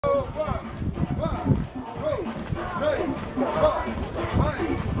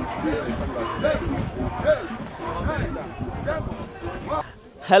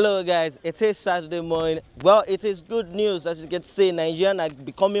Hello guys, it is Saturday morning. Well, it is good news, as you can see. Nigerians are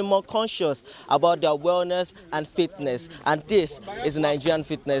becoming more conscious about their wellness and fitness, and this is Nigerian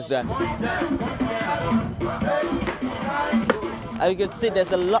Fitness Drive. As you can see,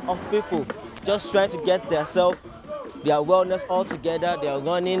 there's a lot of people just trying to get their wellness all together. They are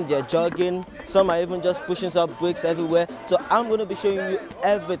running, they're jogging, some are even just pushing some bricks everywhere. So I'm going to be showing you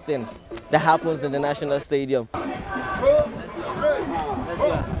everything that happens in the National Stadium. Let's go.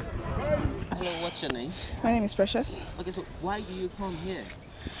 Hello, what's your name? My name is Precious. Okay, so why do you come here?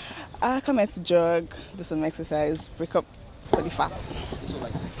 I come here to jog, do some exercise, break up body fats. So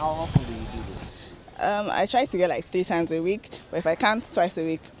like, how often do you do this? I try to get like 3 times a week, but if I can't, twice a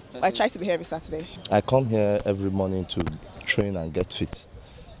week. I try to be here every Saturday. I come here every morning to train and get fit.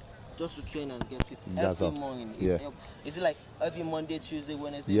 Just to train and get fit? That's every morning? Yeah. Is it like every Monday, Tuesday,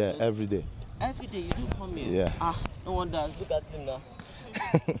 Wednesday? Yeah, Thursday? every day. Every day you do come here? Yeah. Ah, no wonder. Look at him now.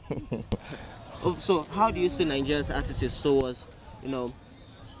 So how do you see Nigeria's attitude towards,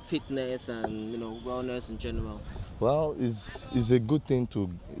 fitness and wellness in general? Well, it's a good thing to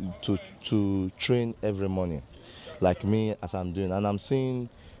train every morning, like me as I'm doing, and I'm seeing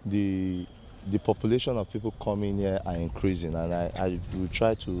the population of people coming here are increasing, and I will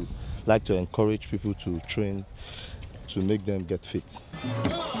try to encourage people to train to make them get fit.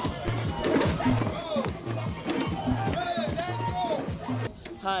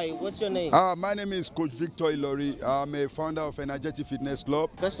 Hi, what's your name? My name is Coach Victor Ilori. I'm a founder of Energetic Fitness Club.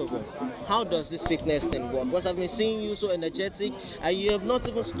 First of all, how does this fitness thing work? Because I've been seeing you so energetic, and you have not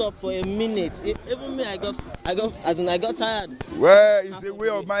even stopped for a minute. Even me, I got tired. Well, it's a way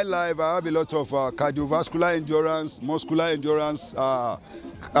of my life. I have a lot of cardiovascular endurance, muscular endurance,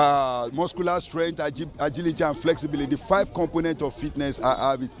 muscular strength, agility, and flexibility. The 5 components of fitness,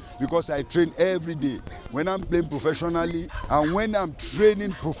 I have it because I train every day. When I'm playing professionally and when I'm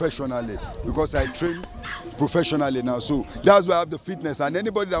training professionally, because I train professionally now. So that's why I have the fitness, and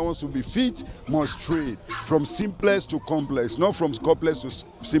anybody that wants to be fit must train from simplest to complex, not from complex to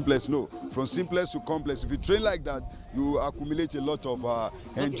simplest, no, from simplest to complex. If you train like that, you accumulate a lot of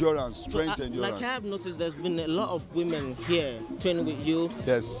endurance, strength, endurance. Like I have noticed, there's been a lot of women here training with you.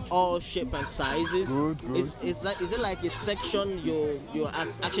 Yes. All shape and sizes. Good. Is it like a section you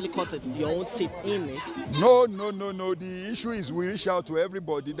actually cut your own teeth in it? No. The issue is we reach out to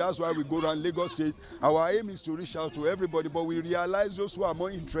everybody. That's why we go around Lagos State. Our aim is to reach out to everybody, but we realize those who are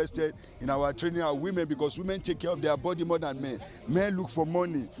more interested in our training are women, because women take care of their body more than men. Men look for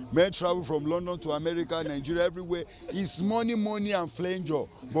money. Men travel from London to America, Nigeria, everywhere. It's money, and flanger.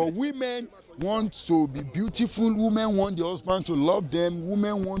 But women want to be beautiful. Women want the husband to love them.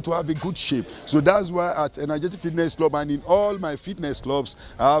 Women want to have a good shape. So that's why at Energetic Fitness Club and in all my fitness clubs,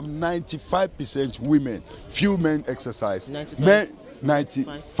 I have 95% women. Few men exercise.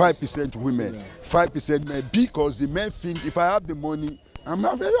 95% women, 5% men, because the men think if I have the money, I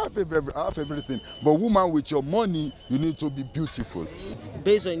have everything. But woman, with your money, you need to be beautiful.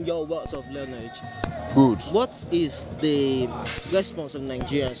 Based on your wealth of knowledge, good. What is the response of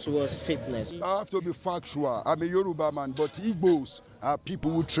Nigerians towards fitness? I have to be factual. I'm a Yoruba man, but Igbos are people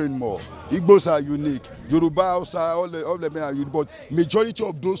who train more. Igbos are unique. Yoruba, Hausa, all the men are unique. But majority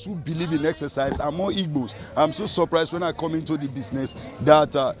of those who believe in exercise are more Igbos. I'm so surprised when I come into the business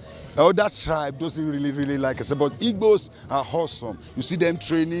that other tribe doesn't really like us. But Igbos are awesome. You see them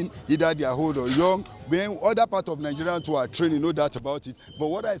training, either they are old or young. When other part of Nigeria too are training, no doubt about it. But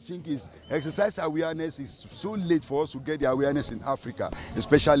what I think is exercise awareness is so late for us to get the awareness in Africa,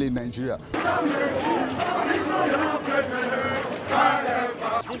 especially in Nigeria.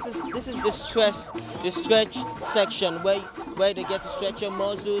 This is the stretch section where they get to stretch your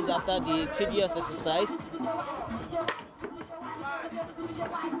muscles after the tedious exercise.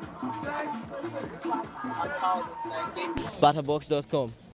 BattaBox.com